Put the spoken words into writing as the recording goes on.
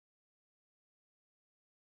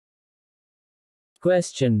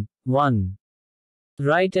Question 1.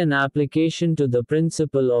 Write an application to the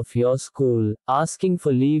principal of your school, asking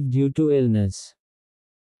for leave due to illness.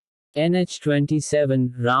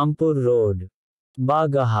 NH27, Rampur Road,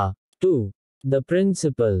 Bagaha. 2. The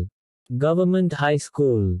Principal, Government High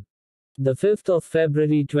School. The 5th of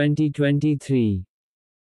February 2023.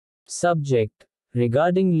 Subject: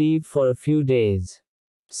 regarding leave for a few days.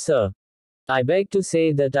 Sir, I beg to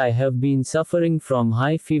say that I have been suffering from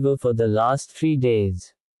high fever for the last 3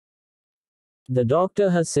 days. The doctor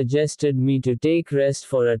has suggested me to take rest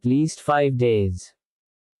for at least 5 days.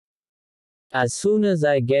 As soon as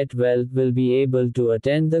I get well, will be able to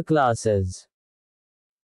attend the classes.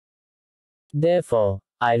 Therefore,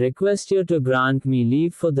 I request you to grant me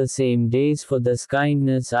leave for the same days. For this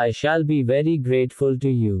kindness I shall be very grateful to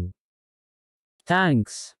you.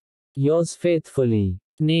 Thanks. Yours faithfully.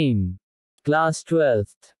 Name: Class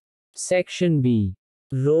 12th. Section B.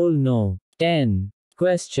 Roll No. 10.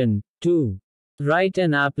 Question 2. Write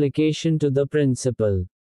an application to the principal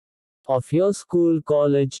of your school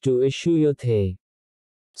college to issue you the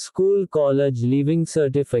school college leaving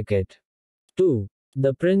certificate. 2.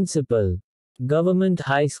 The Principal, Government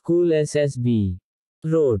High School SSB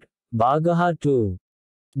Road, Bagaha 2.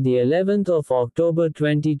 The 11th of October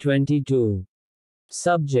 2022.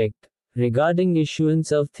 Subject: regarding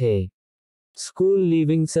issuance of the school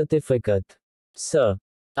leaving certificate. Sir,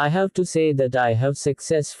 I have to say that I have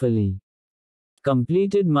successfully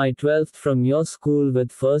completed my 12th from your school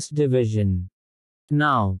with first division.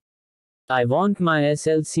 Now, I want my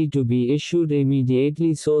SLC to be issued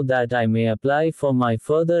immediately so that I may apply for my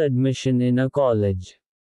further admission in a college.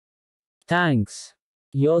 Thanks.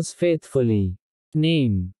 Yours faithfully.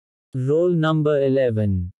 Name: Roll number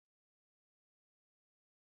 11.